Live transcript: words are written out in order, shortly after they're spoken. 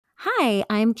Hi,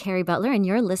 I'm Carrie Butler, and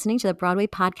you're listening to the Broadway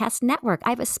Podcast Network. I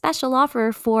have a special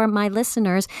offer for my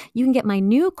listeners. You can get my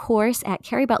new course at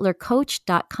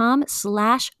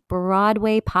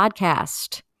carriebutlercoach.com/Broadway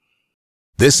podcast.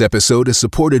 This episode is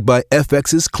supported by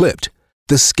FX's Clipped,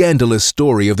 the scandalous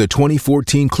story of the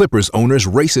 2014 Clippers owner's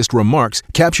racist remarks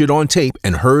captured on tape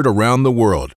and heard around the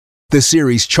world. The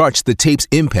series charts the tape's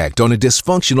impact on a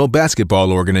dysfunctional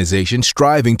basketball organization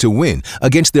striving to win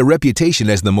against their reputation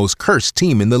as the most cursed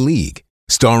team in the league.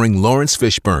 Starring Lawrence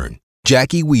Fishburne,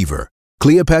 Jackie Weaver,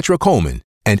 Cleopatra Coleman,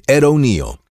 and Ed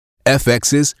O'Neill.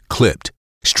 FX's Clipped,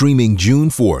 streaming June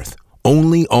 4th,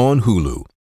 only on Hulu.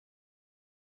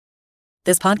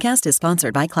 This podcast is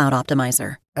sponsored by Cloud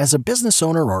Optimizer. As a business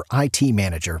owner or IT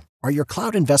manager, are your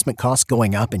cloud investment costs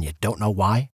going up and you don't know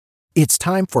why? It's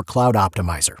time for Cloud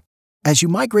Optimizer. As you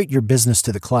migrate your business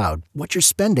to the cloud, what you're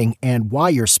spending and why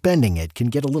you're spending it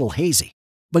can get a little hazy.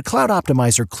 But Cloud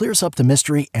Optimizer clears up the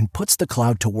mystery and puts the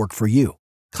cloud to work for you.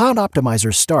 Cloud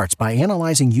Optimizer starts by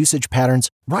analyzing usage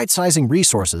patterns, right-sizing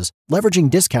resources,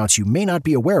 leveraging discounts you may not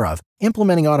be aware of,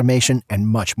 implementing automation, and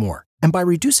much more. And by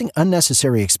reducing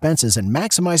unnecessary expenses and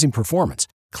maximizing performance,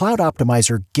 Cloud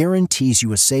Optimizer guarantees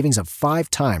you a savings of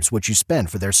 5 times what you spend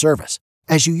for their service.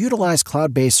 As you utilize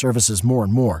cloud-based services more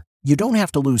and more, you don't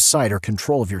have to lose sight or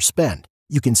control of your spend.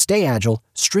 You can stay agile,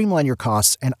 streamline your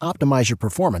costs, and optimize your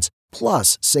performance,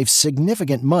 plus save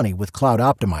significant money with Cloud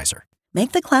Optimizer.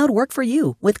 Make the cloud work for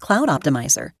you with Cloud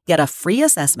Optimizer. Get a free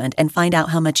assessment and find out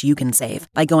how much you can save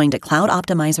by going to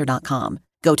cloudoptimizer.com.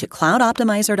 Go to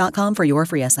cloudoptimizer.com for your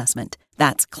free assessment.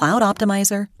 That's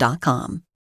cloudoptimizer.com.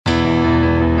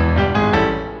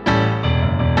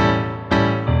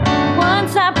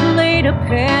 Once I played a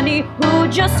penny who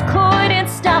just couldn't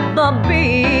stop the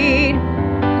beat.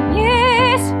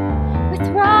 Yes, with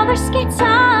roller skates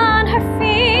on her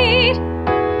feet. A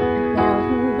girl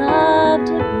who loved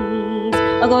to please,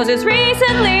 a ghost is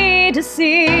recently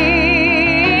deceased.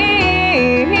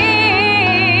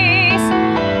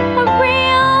 A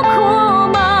real cool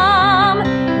mom, a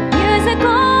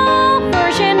musical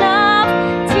version of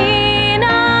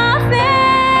Tina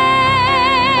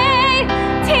Fey.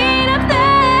 Tina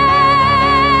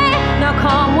Fey, now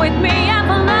come with me and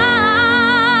fly.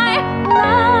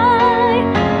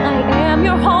 I am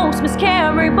your host, Miss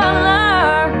Carrie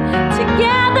Butler.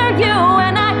 Together you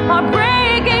and I are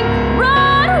breaking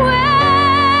Broadway.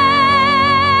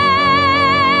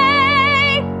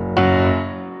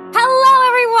 Hello,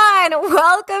 everyone.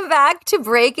 Welcome back to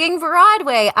Breaking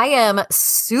Broadway. I am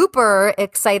super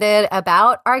excited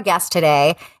about our guest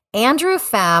today. Andrew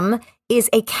Pham is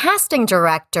a casting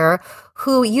director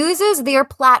who uses their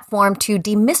platform to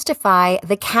demystify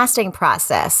the casting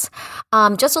process.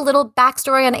 Just a little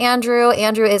backstory on Andrew.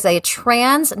 Andrew is a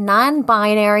trans,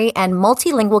 non-binary, and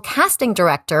multilingual casting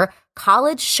director,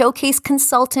 college showcase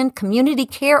consultant, community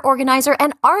care organizer,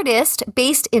 and artist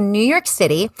based in New York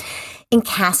City. In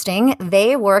casting,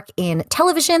 they work in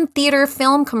television, theater,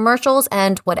 film, commercials,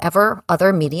 and whatever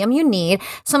other medium you need.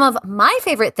 Some of my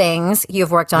favorite things you've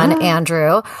worked on,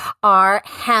 Andrew, are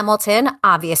Hamilton,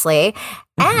 obviously,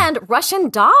 and Russian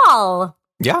Doll.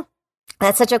 Yeah.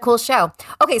 That's such a cool show.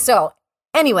 Okay, so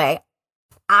anyway,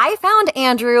 I found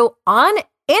Andrew on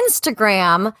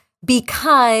Instagram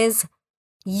because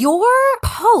your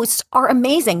posts are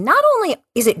amazing. Not only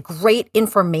is it great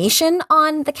information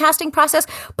on the casting process,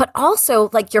 but also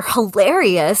like you're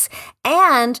hilarious,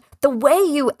 and the way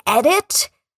you edit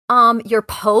your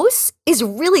posts is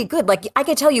really good. Like I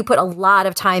can tell you put a lot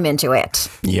of time into it.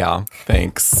 Yeah,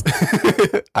 thanks.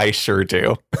 I sure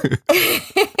do.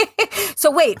 So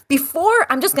wait, before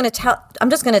I'm just gonna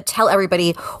tell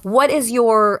everybody what is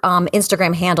your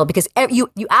Instagram handle, because you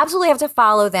absolutely have to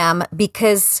follow them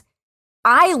because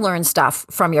I learn stuff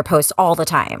from your posts all the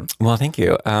time. Well, thank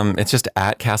you. It's just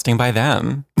at Casting by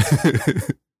Them.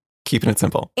 Keeping it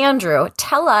simple. Andrew,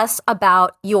 tell us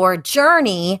about your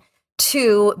journey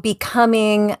to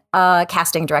becoming a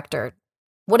casting director.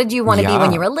 What did you want to be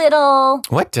when you were little?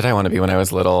 What did I want to be when I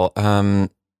was little?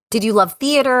 Did you love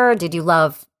theater? I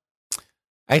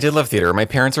did love theater. My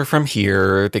parents are from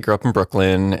here. They grew up in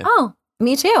Brooklyn. Oh,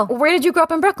 me too. Where did you grow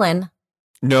up in Brooklyn?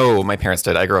 No, my parents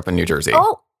did. I grew up in New Jersey.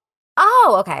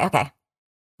 Oh, okay.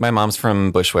 My mom's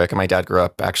from Bushwick, and my dad grew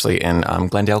up actually in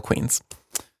Glendale, Queens.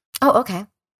 Oh, okay.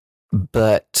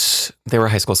 But they were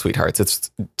high school sweethearts. It's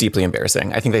deeply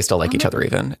embarrassing. I think they still like each other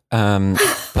even.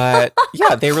 But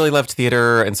yeah, they really loved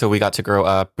theater. And so we got to grow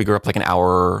up. We grew up like an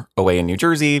hour away in New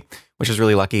Jersey, which was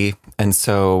really lucky. And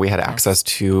so we had access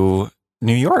to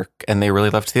New York, and they really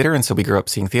loved theater. And so we grew up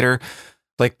seeing theater.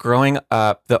 Like growing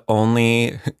up, the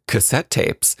only cassette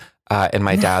tapes in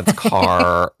my dad's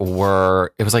car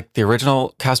it was like the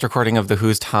original cast recording of The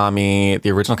Who's Tommy,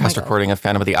 the original cast recording of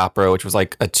Phantom of the Opera, which was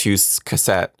like a 2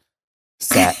 cassette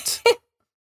set.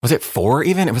 Was it 4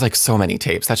 even? It was like so many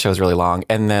tapes. That show was really long.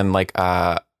 And then like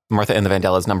Martha and the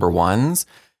Vandellas #1s.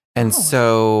 And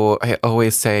so I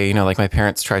always say, you know, like my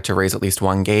parents tried to raise at least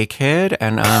one gay kid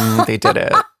and they did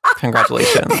it.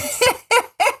 Congratulations.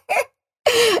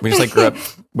 We just like grew up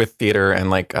with theater and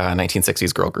like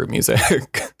 1960s girl group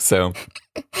music. So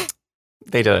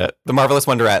they did it. The Marvelous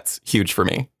Wonderettes, huge for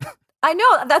me. I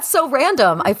know. That's so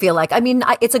random, I feel like. I mean,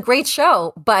 it's a great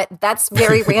show, but that's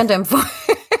very random.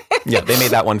 Yeah, they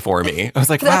made that one for me. I was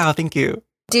like, wow, thank you.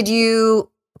 Did you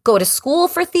go to school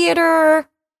for theater?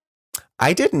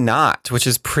 I did not, which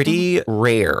is pretty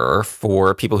rare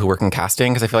for people who work in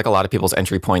casting, because I feel like a lot of people's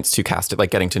entry points to cast it, like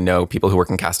getting to know people who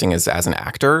work in casting is as an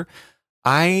actor.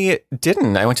 I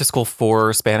didn't. I went to school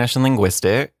for Spanish and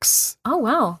linguistics. Oh,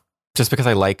 wow. Just because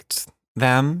I liked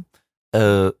them.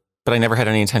 But I never had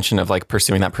any intention of like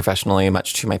pursuing that professionally,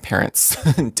 much to my parents'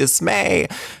 dismay.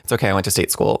 It's okay. I went to state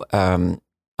school on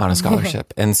a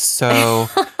scholarship. And so...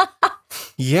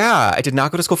 Yeah, I did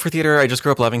not go to school for theater. I just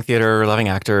grew up loving theater, loving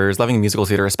actors, loving musical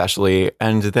theater especially.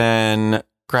 And then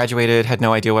graduated, had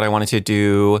no idea what I wanted to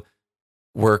do,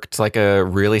 worked like a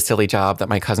really silly job that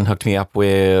my cousin hooked me up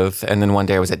with. And then one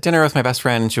day I was at dinner with my best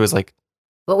friend and she was like,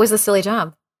 what was the silly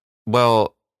job?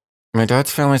 Well, my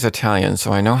dad's family's Italian,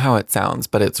 so I know how it sounds,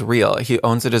 but it's real. He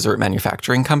owns a dessert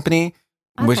manufacturing company,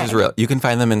 which is real. You can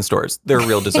find them in stores. They're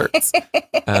real desserts.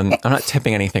 I'm not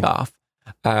tipping anything off.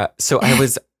 So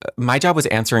my job was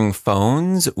answering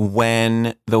phones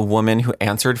when the woman who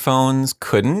answered phones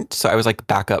couldn't. So I was like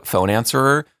backup phone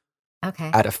answerer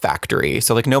at a factory.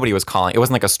 So like nobody was calling. It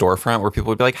wasn't like a storefront where people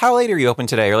would be like, how late are you open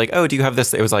today? Or like, oh, do you have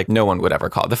this? It was like no one would ever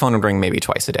call. The phone would ring maybe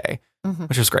twice a day,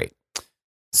 which was great.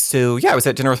 So yeah, I was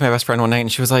at dinner with my best friend one night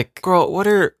and she was like, girl, what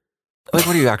are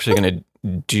you actually going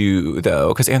to do though?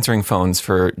 Because answering phones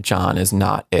for John is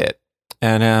not it.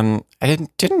 And I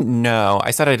didn't know. I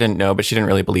said I didn't know, but she didn't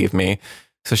really believe me.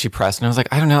 So she pressed and I was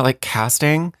like, I don't know, like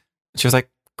casting. She was like,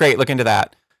 great, look into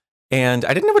that. And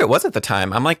I didn't know what it was at the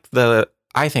time. I'm like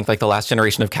I think like the last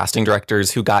generation of casting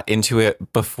directors who got into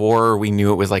it before we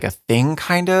knew it was like a thing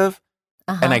kind of.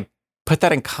 And I put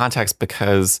that in context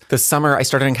because the summer I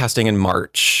started in casting in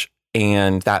March.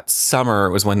 And that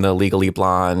summer was when the Legally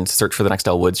Blonde Search for the Next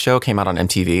Elle Woods show came out on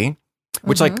MTV,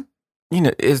 which like, you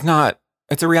know, is not.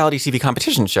 It's a reality TV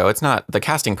competition show. It's not the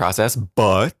casting process,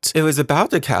 but it was about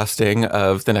the casting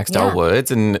of the next Elle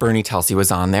Woods, and Bernie Telsey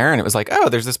was on there. And it was like, oh,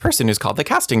 there's this person who's called the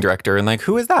casting director. And like,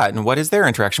 who is that? And what is their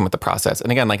interaction with the process?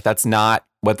 And again, like, that's not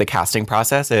what the casting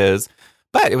process is.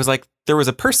 But it was like, there was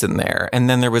a person there. And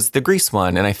then there was the Grease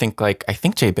one. And I think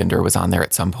Jay Binder was on there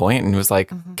at some point and it was like,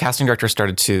 casting directors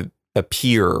started to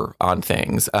appear on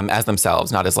things as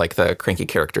themselves, not as like the cranky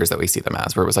characters that we see them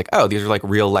as, where it was like, oh, these are like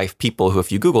real life people who,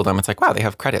 if you Google them, it's like, wow, they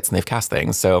have credits and they've cast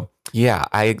things. So yeah,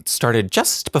 I started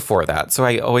just before that. So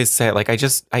I always say like, I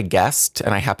guessed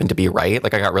and I happened to be right.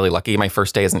 Like I got really lucky. My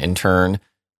first day as an intern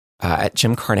at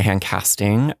Jim Carnahan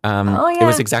Casting. It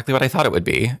was exactly what I thought it would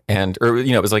be. It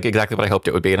was like exactly what I hoped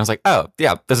it would be. And I was like, oh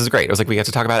yeah, this is great. It was like, we get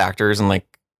to talk about actors and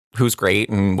like who's great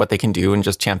and what they can do and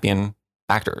just champion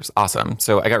actors. Awesome.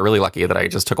 So I got really lucky that I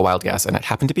just took a wild guess and it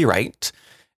happened to be right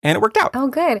and it worked out. Oh,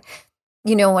 good.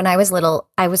 You know, when I was little,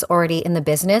 I was already in the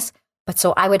business, but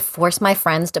so I would force my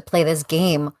friends to play this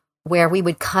game where we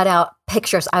would cut out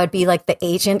pictures. I would be like the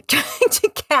agent trying to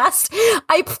cast.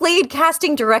 I played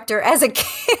casting director as a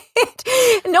kid.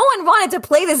 No one wanted to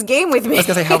play this game with me. I was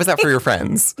going to say, how was that for your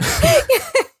friends?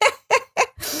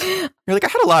 You're like, I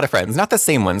had a lot of friends, not the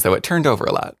same ones though. It turned over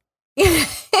a lot.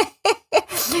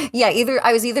 Yeah,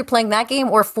 I was either playing that game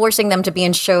or forcing them to be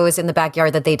in shows in the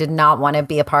backyard that they did not want to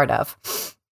be a part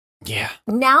of. Yeah.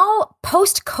 Now,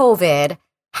 post-COVID,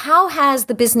 how has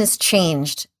the business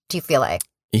changed, do you feel like?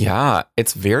 Yeah,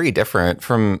 it's very different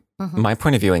from my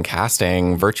point of view in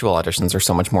casting. Virtual auditions are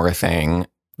so much more a thing.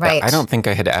 Right. I don't think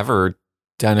I had ever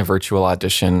done a virtual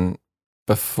audition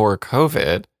before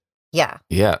COVID. Yeah.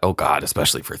 Yeah. Oh, God,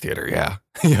 especially for theater. Yeah.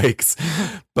 Yikes.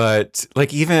 But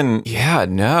like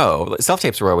no.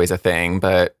 Self-tapes were always a thing.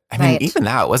 But I mean, even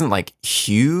that wasn't like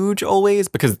huge always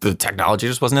because the technology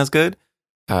just wasn't as good.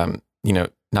 Not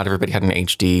everybody had an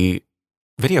HD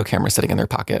video camera sitting in their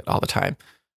pocket all the time.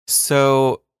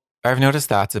 So I've noticed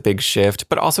that's a big shift.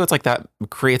 But also it's like that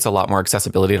creates a lot more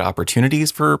accessibility to opportunities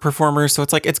for performers. So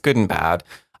it's like it's good and bad.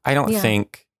 I don't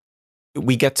think...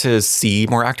 we get to see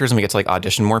more actors and we get to like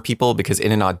audition more people because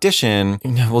in an audition,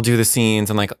 we'll do the scenes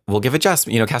and like we'll give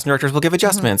casting directors will give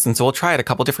adjustments. And so we'll try it a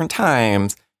couple different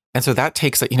times. And so that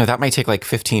takes, that might take like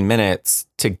 15 minutes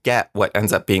to get what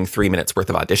ends up being 3 minutes worth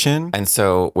of audition. And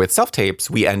so with self-tapes,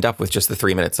 we end up with just the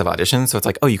 3 minutes of audition. So it's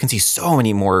like, oh, you can see so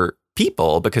many more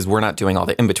people because we're not doing all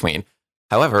the in-between.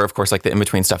 However, of course, like the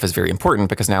in-between stuff is very important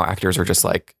because now actors are just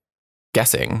like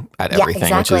guessing at everything,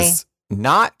 exactly. which is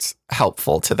not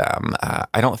helpful to them.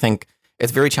 I don't think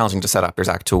it's very challenging to set actors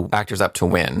up to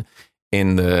win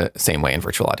in the same way in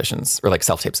virtual auditions or like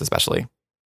self-tapes especially.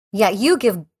 Yeah, you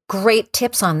give great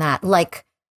tips on that, like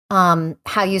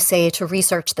how you say to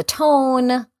research the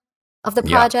tone of the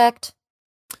project.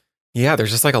 Yeah,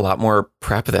 there's just like a lot more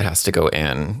prep that has to go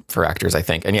in for actors, I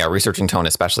think. And yeah, researching tone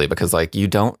especially because like you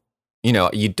don't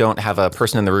have a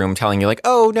person in the room telling you like,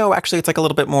 oh no, actually it's like a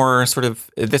little bit more sort of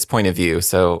this point of view.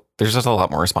 So there's just a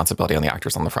lot more responsibility on the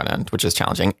actors on the front end, which is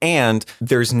challenging. And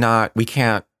we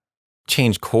can't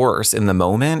change course in the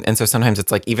moment. And so sometimes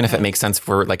it's like, even if it makes sense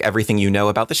for like everything you know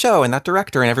about the show and that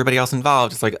director and everybody else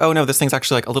involved, it's like, oh no, this thing's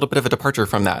actually like a little bit of a departure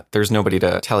from that. There's nobody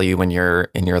to tell you when you're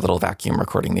in your little vacuum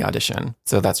recording the audition.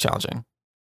 So that's challenging.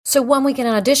 So when we get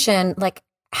an audition, like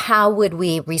how would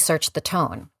we research the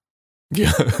tone?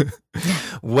 Yeah.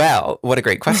 Well, what a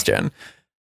great question.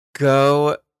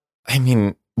 Well,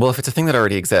 if it's a thing that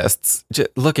already exists, just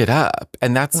look it up.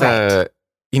 And that's right.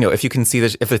 If you can see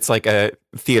this, if it's like a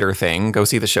theater thing, go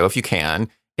see the show if you can.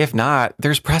 If not,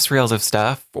 there's press reels of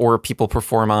stuff or people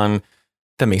perform on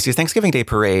the Macy's Thanksgiving Day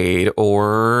Parade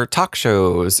or talk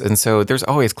shows. And so there's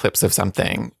always clips of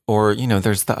something. Or,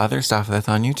 there's the other stuff that's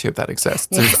on YouTube that exists.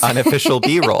 Yes. There's unofficial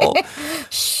B-roll.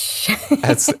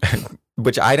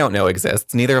 Which I don't know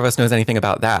exists. Neither of us knows anything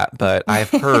about that, but I've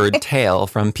heard tale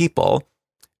from people.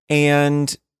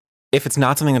 And if it's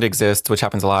not something that exists, which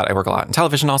happens a lot, I work a lot in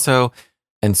television also.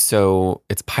 And so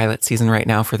it's pilot season right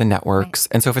now for the networks.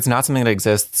 Right. And so if it's not something that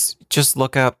exists, just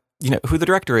look up, who the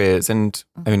director is. And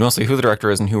mostly who the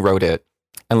director is and who wrote it.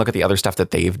 And look at the other stuff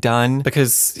that they've done.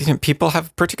 Because, people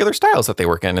have particular styles that they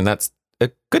work in. And that's a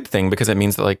good thing because it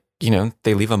means that like,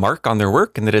 they leave a mark on their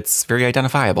work and that it's very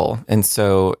identifiable. And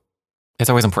so it's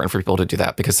always important for people to do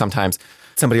that because sometimes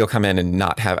somebody will come in and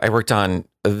not have. I worked on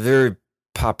a very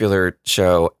popular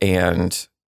show and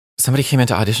somebody came in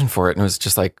to audition for it and it was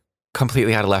just like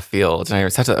completely out of left field. And I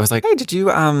was like, hey, did you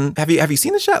have you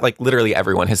seen the show? Like literally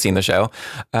everyone has seen the show.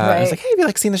 Right. I was like, hey, have you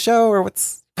like seen the show or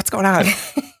what's going on?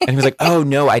 And he was like, oh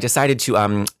no, I decided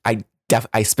to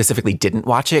I specifically didn't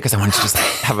watch it because I wanted to just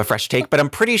have a fresh take, but I'm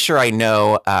pretty sure I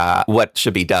know what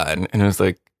should be done. And I was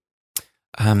like,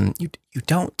 you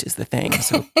don't is the thing.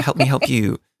 So help me help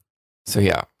you. So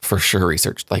yeah, for sure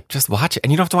research, like just watch it.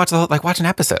 And you don't have to watch the whole, watch an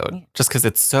episode just because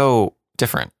it's so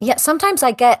different. Yeah, sometimes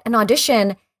I get an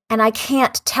audition and I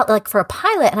can't tell, like for a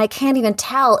pilot, and I can't even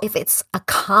tell if it's a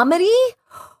comedy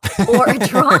or a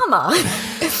drama.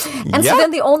 And so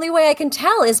then the only way I can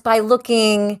tell is by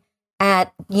looking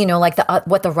at, like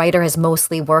what the writer has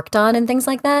mostly worked on and things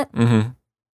like that. Mm-hmm.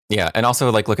 Yeah. And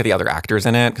also like look at the other actors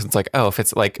in it. Cause it's like, oh, if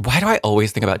it's like, why do I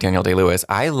always think about Daniel Day-Lewis?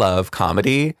 I love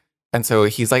comedy. And so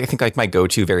he's like, I think like my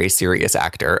go-to very serious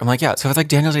actor. I'm like, yeah. So if it's like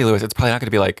Daniel Day-Lewis, it's probably not going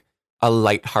to be like a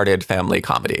lighthearted family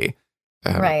comedy.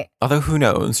 Right. Although who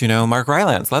knows, Mark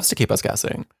Rylance loves to keep us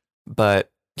guessing.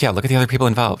 But yeah, look at the other people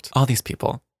involved. All these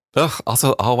people. Ugh,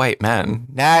 also all white men.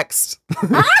 Next.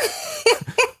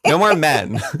 No more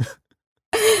men.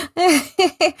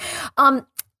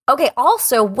 Okay.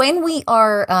 Also, when we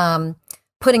are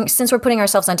since we're putting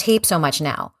ourselves on tape so much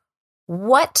now,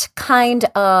 what kind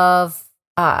of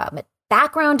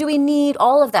background do we need?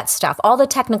 All of that stuff, all the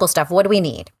technical stuff. What do we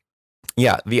need?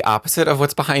 Yeah, the opposite of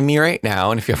what's behind me right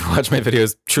now. And if you ever watch my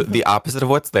videos, the opposite of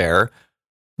what's there.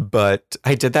 But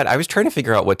I did that. I was trying to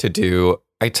figure out what to do.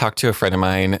 I talked to a friend of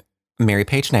mine, Mary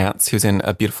Page Nance, who's in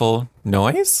A Beautiful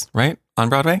Noise, right? On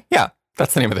Broadway. Yeah,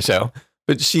 that's the name of the show.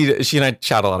 But she and I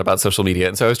chat a lot about social media.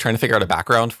 And so I was trying to figure out a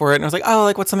background for it. And I was like, oh,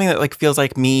 like what's something that like feels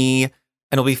like me and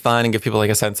it'll be fun and give people like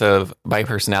a sense of my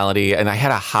personality. And I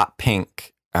had a hot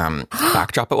pink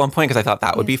backdrop at one point because I thought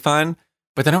that would be fun.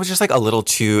 But then it was just like it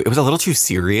was a little too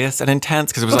serious and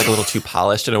intense because it was like a little too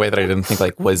polished in a way that I didn't think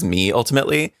like was me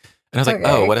ultimately. And I was like,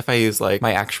 oh, what if I use like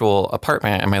my actual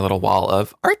apartment and my little wall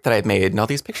of art that I've made and all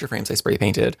these picture frames I spray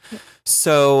painted.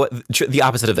 So the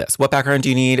opposite of this. What background do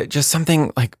you need? Just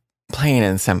something like plain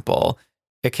and simple.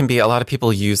 It can be, a lot of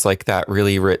people use like that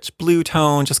really rich blue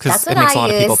tone just because it makes a lot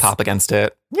of people pop against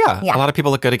it. Yeah, a lot of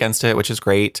people look good against it, which is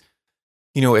great.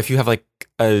 If you have like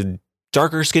a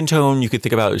darker skin tone, you could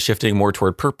think about shifting more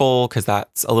toward purple because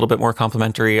that's a little bit more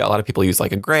complementary. A lot of people use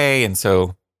like a gray. And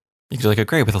so you could do like a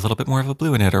gray with a little bit more of a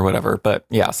blue in it or whatever. But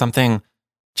yeah, something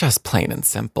just plain and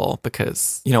simple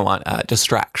because you don't want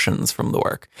distractions from the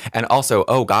work. And also,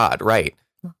 oh God, right.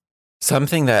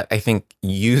 Something that I think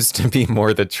used to be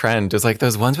more the trend is like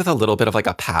those ones with a little bit of like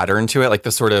a pattern to it, like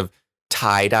the sort of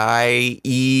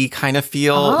tie-dye-y kind of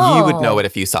feel. You would know it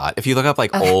if you saw it. If you look up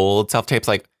like old self-tapes,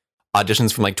 like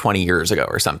auditions from like 20 years ago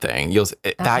or something,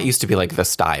 that used to be like the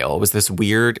style. It was this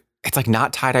weird, it's like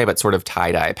not tie-dye, but sort of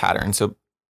tie-dye pattern. So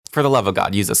for the love of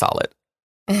God, use a solid.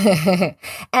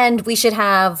 And we should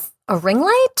have a ring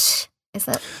light? Is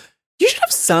that... You should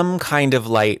have some kind of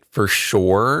light for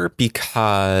sure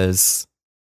because,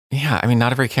 yeah, I mean,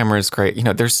 not every camera is great. You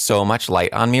know, there's so much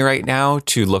light on me right now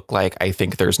to look like I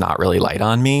think there's not really light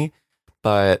on me.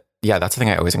 But yeah, that's the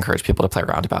thing I always encourage people to play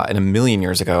around about. And a million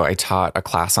years ago, I taught a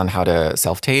class on how to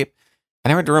self-tape.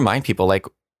 And I would remind people, like,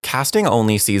 casting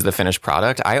only sees the finished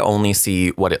product. I only see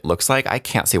what it looks like. I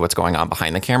can't see what's going on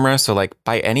behind the camera. So, like,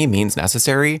 by any means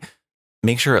necessary,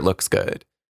 make sure it looks good.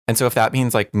 And so if that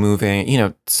means like moving, you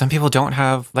know, some people don't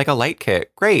have like a light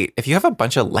kit. Great. If you have a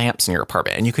bunch of lamps in your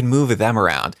apartment and you can move them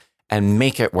around and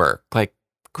make it work, like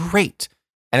great.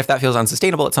 And if that feels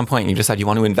unsustainable at some point and you decide you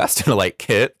want to invest in a light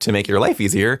kit to make your life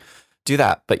easier, do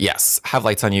that. But yes, have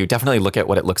lights on you. Definitely look at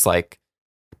what it looks like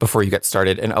before you get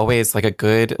started. And always like a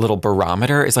good little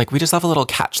barometer is like, we just have a little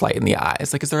catch light in the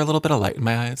eyes. Like, is there a little bit of light in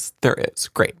my eyes? There is.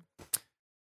 Great.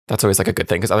 That's always like a good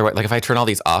thing. Because otherwise, like if I turn all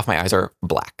these off, my eyes are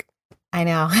black. I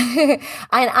know. And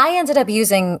I ended up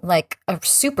using like a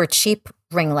super cheap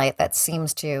ring light that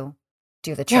seems to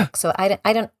do the trick. Yeah. So I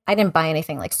didn't buy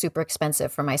anything like super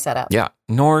expensive for my setup. Yeah,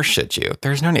 nor should you.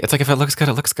 There's no need. It's like if it looks good,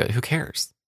 it looks good. Who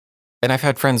cares? And I've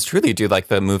had friends truly do like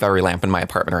the move every lamp in my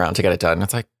apartment around to get it done.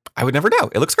 It's like, I would never know.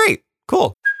 It looks great.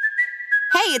 Cool.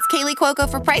 Hey, it's Kaylee Cuoco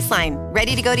for Priceline.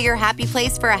 Ready to go to your happy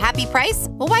place for a happy price?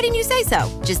 Well, why didn't you say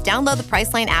so? Just download the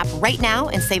Priceline app right now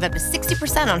and save up to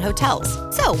 60% on hotels.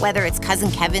 So whether it's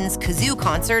Cousin Kevin's Kazoo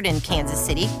Concert in Kansas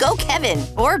City, go Kevin,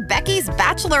 or Becky's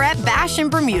Bachelorette Bash in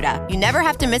Bermuda, you never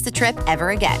have to miss a trip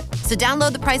ever again. So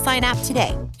download the Priceline app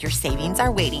today. Your savings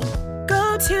are waiting.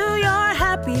 Go to your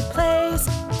happy place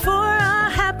for a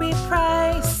happy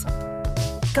price.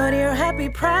 Go to your happy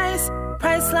price,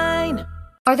 Priceline.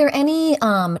 Are there any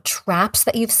traps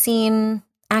that you've seen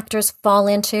actors fall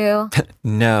into?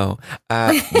 No.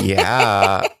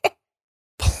 Yeah.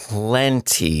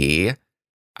 Plenty.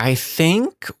 I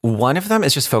think one of them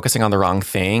is just focusing on the wrong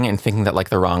thing and thinking that like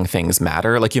the wrong things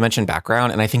matter. Like you mentioned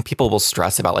background, and I think people will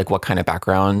stress about like what kind of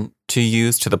background to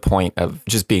use to the point of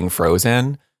just being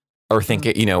frozen. Or think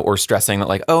it, you know, or stressing that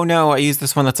like, oh no, I use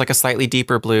this one that's like a slightly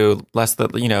deeper blue, less the,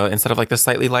 you know, instead of like the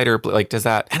slightly lighter blue, like does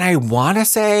that? And I want to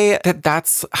say that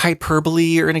that's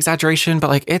hyperbole or an exaggeration, but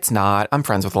like it's not. I'm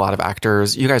friends with a lot of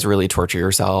actors. You guys really torture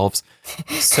yourselves.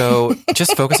 So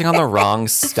just focusing on the wrong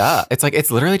stuff. It's like, it's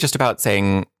literally just about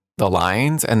saying the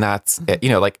lines and that's it. You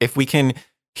know, like if we can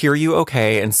hear you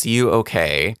okay and see you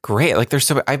okay, great. Like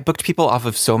I booked people off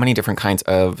of so many different kinds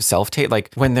of self-tape, like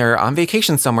when they're on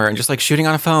vacation somewhere and just like shooting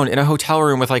on a phone in a hotel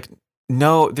room with like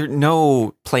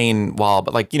no plain wall,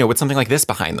 but like, you know, with something like this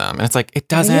behind them. And it's like, it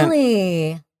doesn't really.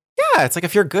 Yeah, it's like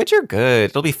if you're good, you're good.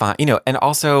 It'll be fine. You know, and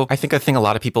also I think a thing a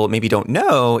lot of people maybe don't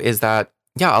know is that,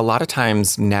 yeah, a lot of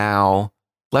times now,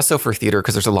 less so for theater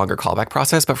because there's a longer callback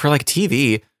process, but for like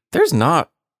TV, there's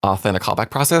not often a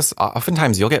callback process.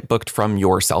 Oftentimes you'll get booked from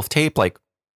your self-tape. Like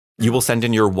you will send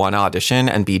in your one audition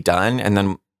and be done and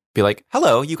then be like,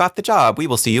 hello, you got the job. We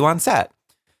will see you on set.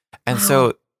 And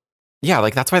so, yeah,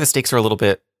 like that's why the stakes are a little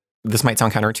bit, this might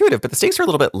sound counterintuitive, but the stakes are a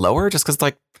little bit lower just because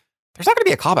like there's not going to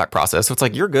be a callback process. So it's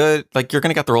like, you're good. Like you're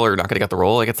going to get the role or you're not going to get the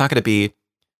role. Like it's not going to be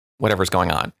whatever's going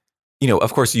on. You know,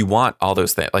 of course you want all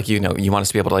those things. Like, you know, you want us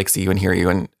to be able to like see you and hear you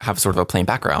and have sort of a plain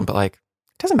background, but like,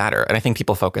 doesn't matter. And I think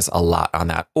people focus a lot on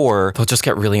that, or they'll just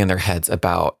get really in their heads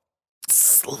about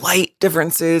slight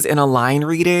differences in a line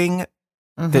reading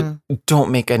that don't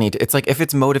make any. It's like if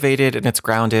it's motivated and it's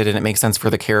grounded and it makes sense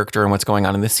for the character and what's going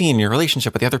on in the scene, your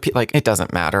relationship with the other people, like it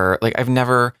doesn't matter. Like I've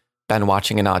never been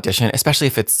watching an audition, especially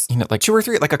if it's, you know, like 2 or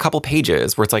 3, like a couple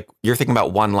pages where it's like you're thinking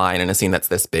about one line in a scene that's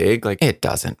this big, like it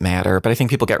doesn't matter. But I think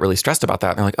people get really stressed about that.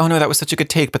 And they're like, oh no, that was such a good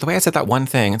take. But the way I said that one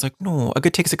thing, it's like, no, a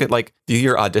good take's a good, like view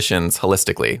your auditions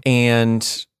holistically. And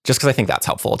just because I think that's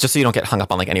helpful, just so you don't get hung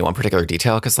up on like any one particular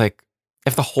detail. Because like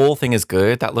if the whole thing is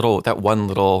good, that one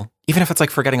little, even if it's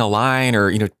like forgetting a line or,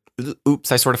 you know, oops,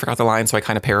 I sort of forgot the line. So I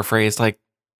kind of paraphrased, like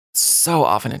so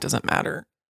often it doesn't matter.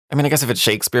 I mean, I guess if it's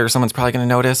Shakespeare, someone's probably going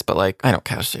to notice, but like, I don't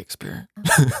cast Shakespeare.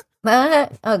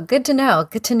 Good to know.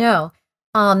 Good to know.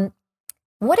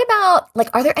 What about like,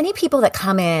 are there any people that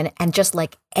come in and just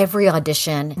like every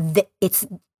audition,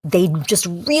 they just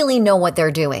really know what they're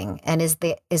doing? And is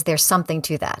there something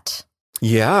to that?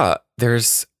 Yeah,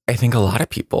 there's, I think a lot of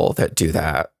people that do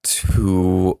that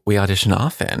who we audition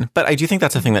often, but I do think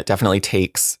that's a thing that definitely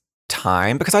takes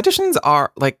time because auditions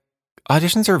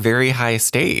are very high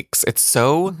stakes. It's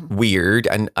so weird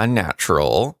and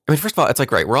unnatural. I mean, first of all, it's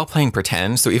like, right, we're all playing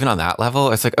pretend. So even on that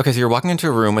level, it's like, okay, so you're walking into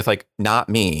a room with like, not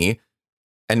me,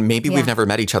 and maybe we've never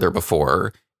met each other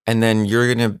before. And then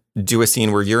you're going to do a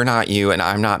scene where you're not you and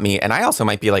I'm not me. And I also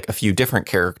might be like a few different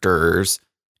characters.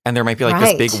 And there might be like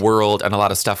this big world and a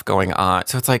lot of stuff going on.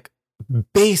 So it's like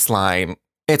baseline,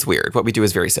 it's weird. What we do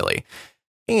is very silly.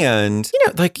 And,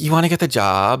 like you want to get the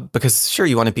job because sure,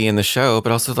 you want to be in the show,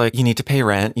 but also like you need to pay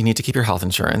rent. You need to keep your health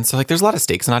insurance. So like there's a lot of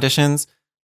stakes in auditions,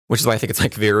 which is why I think it's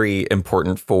like very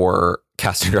important for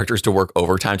casting directors to work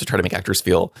overtime to try to make actors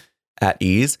feel at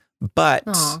ease. But,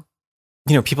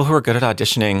 people who are good at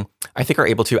auditioning, I think are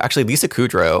able to. Actually, Lisa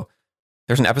Kudrow,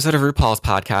 there's an episode of RuPaul's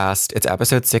podcast. It's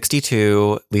episode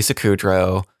 62, Lisa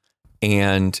Kudrow.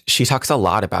 And she talks a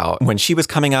lot about when she was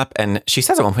coming up, and she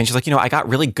says at one point, she's like, I got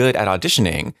really good at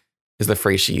auditioning is the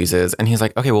phrase she uses. And he's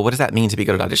like, okay, well, what does that mean to be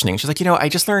good at auditioning? She's like, I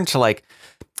just learned to like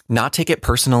not take it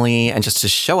personally and just to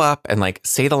show up and like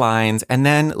say the lines and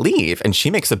then leave. And she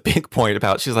makes a big point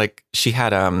about, she's like, she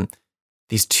had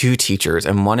these two teachers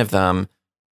and one of them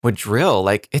would drill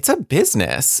like it's a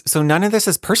business. So none of this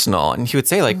is personal. And he would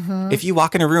say like, if you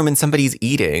walk in a room and somebody's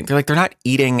eating, they're not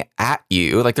eating at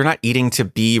you. Like they're not eating to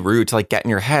be rude, to like get in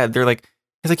your head. They're like,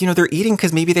 it's like, they're eating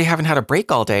because maybe they haven't had a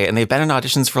break all day and they've been in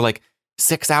auditions for like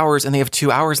 6 hours and they have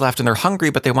 2 hours left and they're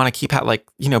hungry, but they want to keep at like,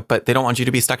 but they don't want you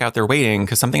to be stuck out there waiting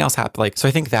because something else happened. Like, so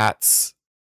I think that's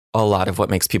a lot of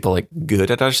what makes people like good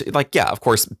at audition. Like, yeah, of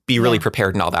course, be really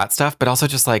prepared and all that stuff, but also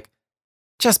just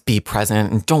be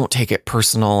present and don't take it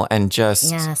personal and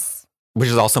just, which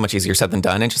is also much easier said than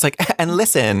done. And just like, and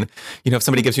listen, if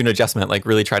somebody gives you an adjustment, like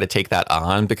really try to take that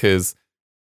on because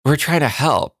we're trying to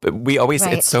help. We always,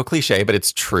 it's so cliche, but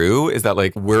it's true, is that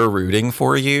like, we're rooting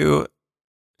for you.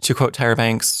 To quote Tyra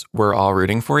Banks, we're all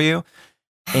rooting for you.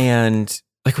 And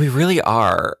like, we really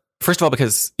are. First of all,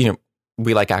 because,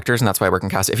 we like actors and that's why I work in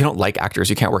casting. If you don't like actors,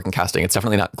 you can't work in casting. It's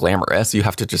definitely not glamorous. You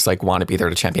have to just like want to be there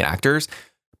to champion actors.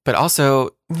 But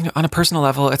also, on a personal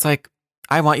level, it's like,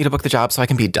 I want you to book the job so I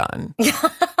can be done. Totally.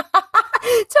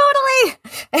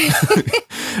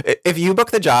 If you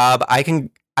book the job, I can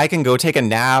go take a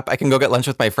nap. I can go get lunch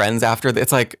with my friends after.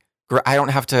 It's like, I don't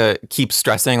have to keep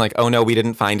stressing like, oh no, we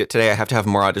didn't find it today. I have to have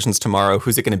more auditions tomorrow.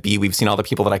 Who's it going to be? We've seen all the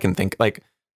people that I can think like.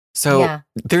 So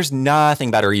there's nothing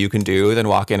better you can do than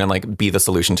walk in and like be the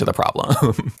solution to the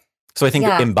problem. So I think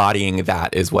embodying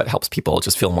that is what helps people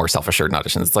just feel more self-assured in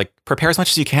auditions. It's like, prepare as much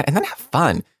as you can and then have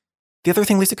fun. The other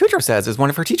thing Lisa Kudrow says is one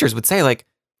of her teachers would say like,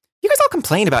 you guys all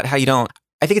complain about how you don't.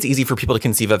 I think it's easy for people to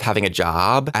conceive of having a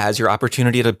job as your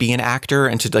opportunity to be an actor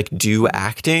and to like do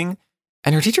acting.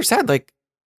 And her teacher said like,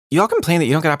 you all complain that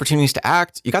you don't get opportunities to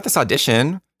act. You got this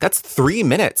audition. That's 3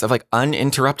 minutes of like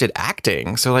uninterrupted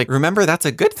acting. So like, remember, that's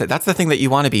a good thing. That's the thing that you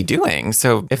want to be doing.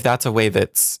 So if that's a way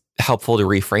that's helpful to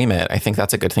reframe it, I think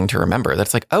that's a good thing to remember.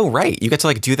 That's like, oh, right. You get to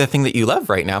like do the thing that you love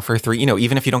right now for 3,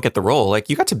 even if you don't get the role, like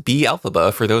you got to be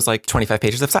Elphaba for those like 25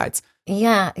 pages of sides.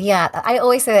 Yeah. Yeah. I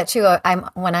always say that too.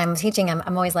 When I'm teaching,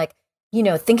 I'm always like,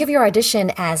 think of your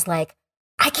audition as like,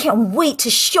 I can't wait to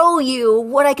show you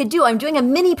what I could do. I'm doing a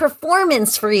mini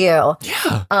performance for you.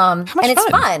 Yeah. And it's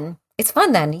fun. It's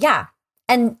fun then. Yeah.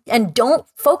 And don't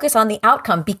focus on the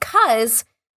outcome because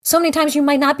so many times you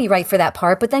might not be right for that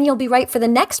part, but then you'll be right for the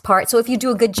next part. So if you do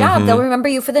a good job, they'll remember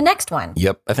you for the next one.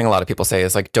 Yep. I think a lot of people say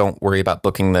is like, don't worry about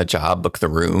booking the job, book the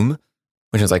room,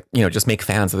 which is like, just make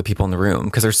fans of the people in the room.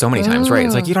 Because there's so many times, right?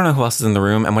 It's like, you don't know who else is in the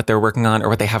room and what they're working on or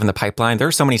what they have in the pipeline. There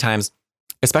are so many times,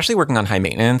 especially working on high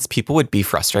maintenance, people would be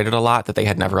frustrated a lot that they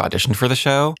had never auditioned for the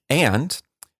show. And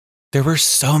there were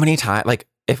so many times, like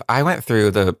if I went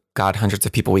through the hundreds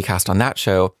of people we cast on that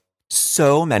show,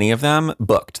 so many of them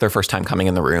booked their first time coming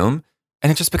in the room. And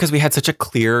it's just because we had such a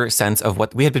clear sense of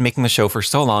what we had been making the show for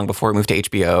so long before it moved to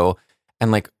HBO.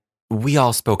 And like, we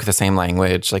all spoke the same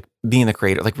language, like being the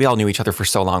creator, like we all knew each other for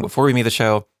so long before we made the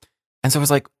show. And so it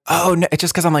was like, oh, no, it's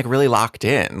just because I'm like really locked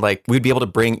in. Like we'd be able to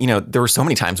bring, there were so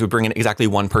many times we'd bring in exactly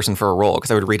one person for a role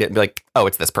because I would read it and be like, oh,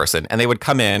 it's this person. And they would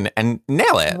come in and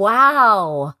nail it.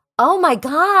 Wow. Oh my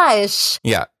gosh.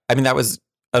 Yeah. I mean, that was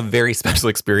a very special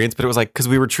experience, but it was like, because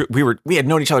we had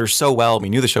known each other so well. We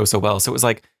knew the show so well. So it was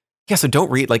like, yeah, so don't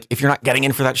read, like, if you're not getting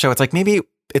in for that show, it's like, maybe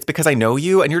it's because I know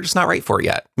you and you're just not right for it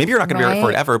yet. Maybe you're not going to be right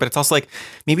for it ever, but it's also like,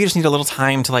 maybe you just need a little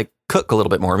time to like cook a little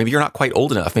bit more. Maybe you're not quite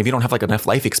old enough. Maybe you don't have like enough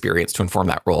life experience to inform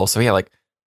that role. So yeah, like,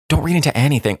 don't read into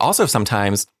anything. Also,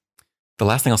 sometimes the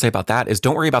last thing I'll say about that is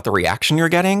don't worry about the reaction you're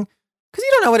getting because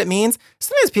you don't know what it means.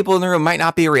 Sometimes people in the room might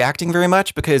not be reacting very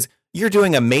much because you're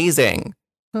doing amazing.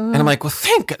 And I'm like, well,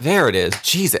 there it is.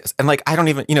 Jesus. And like, I don't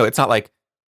even, it's not like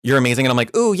you're amazing. And I'm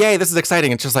like, ooh, yay, this is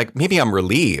exciting. It's just like, maybe I'm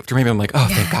relieved. Or maybe I'm like, oh,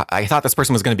 thank God. I thought this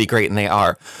person was going to be great and they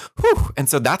are. Whew. And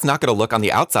so that's not going to look on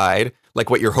the outside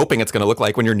like what you're hoping it's going to look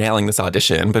like when you're nailing this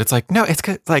audition. But it's like, no, it's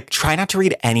like, try not to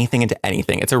read anything into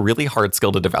anything. It's a really hard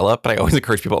skill to develop. But I always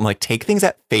encourage people, I'm like, take things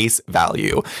at face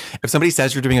value. If somebody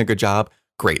says you're doing a good job,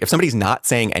 great. If somebody's not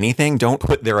saying anything, don't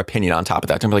put their opinion on top of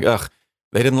that. Don't be like, ugh,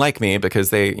 they didn't like me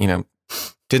because they,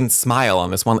 didn't smile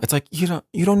on this one. It's like, you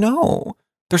don't know.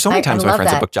 There's so many times my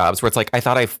friends have booked jobs where it's like, I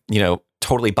thought I,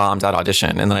 totally bombed that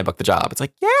audition and then I booked the job. It's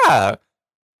like, yeah,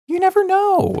 you never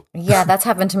know. Yeah, that's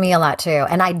happened to me a lot too.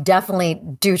 And I definitely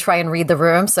do try and read the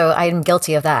room. So I'm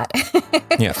guilty of that.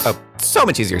 Yeah. Oh, so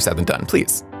much easier said than done.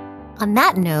 Please. On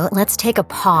that note, let's take a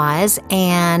pause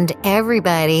and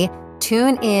everybody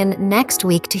tune in next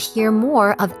week to hear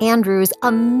more of Andrew's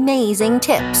amazing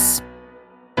tips.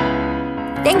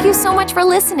 Thank you so much for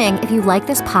listening. If you like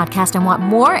this podcast and want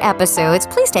more episodes,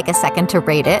 please take a second to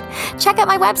rate it. Check out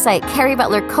my website, Carrie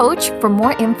Butler Coach, for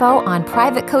more info on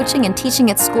private coaching and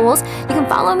teaching at schools. You can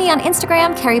follow me on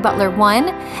Instagram, Carrie Butler1,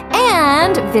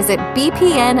 and visit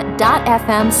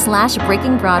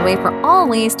bpn.fm/Breaking Broadway for all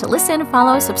ways to listen,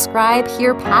 follow, subscribe,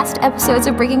 hear past episodes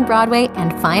of Breaking Broadway,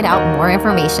 and find out more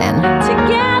information.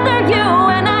 Together, you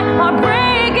and I are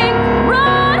breaking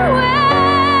Broadway.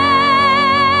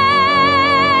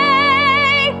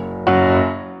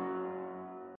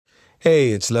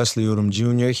 Hey, it's Leslie Odom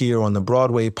Jr. here on the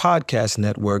Broadway Podcast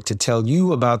Network to tell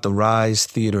you about the Rise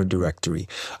Theater Directory,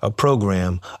 a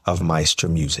program of Maestro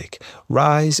Music.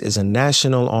 Rise is a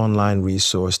national online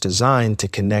resource designed to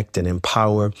connect and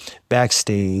empower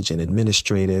backstage and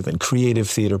administrative and creative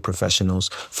theater professionals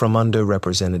from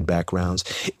underrepresented backgrounds.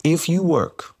 If you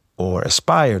work or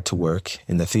aspire to work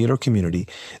in the theater community,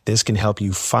 this can help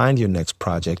you find your next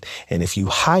project. And if you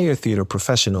hire theater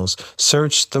professionals,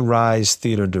 search the Rise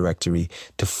Theater Directory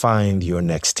to find your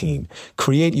next team.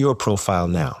 Create your profile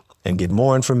now and get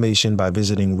more information by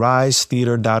visiting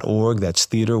risetheater.org. That's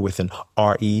theater with an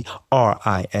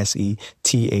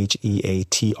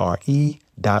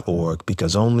RERISETHEATRE.org,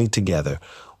 because only together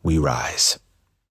we rise.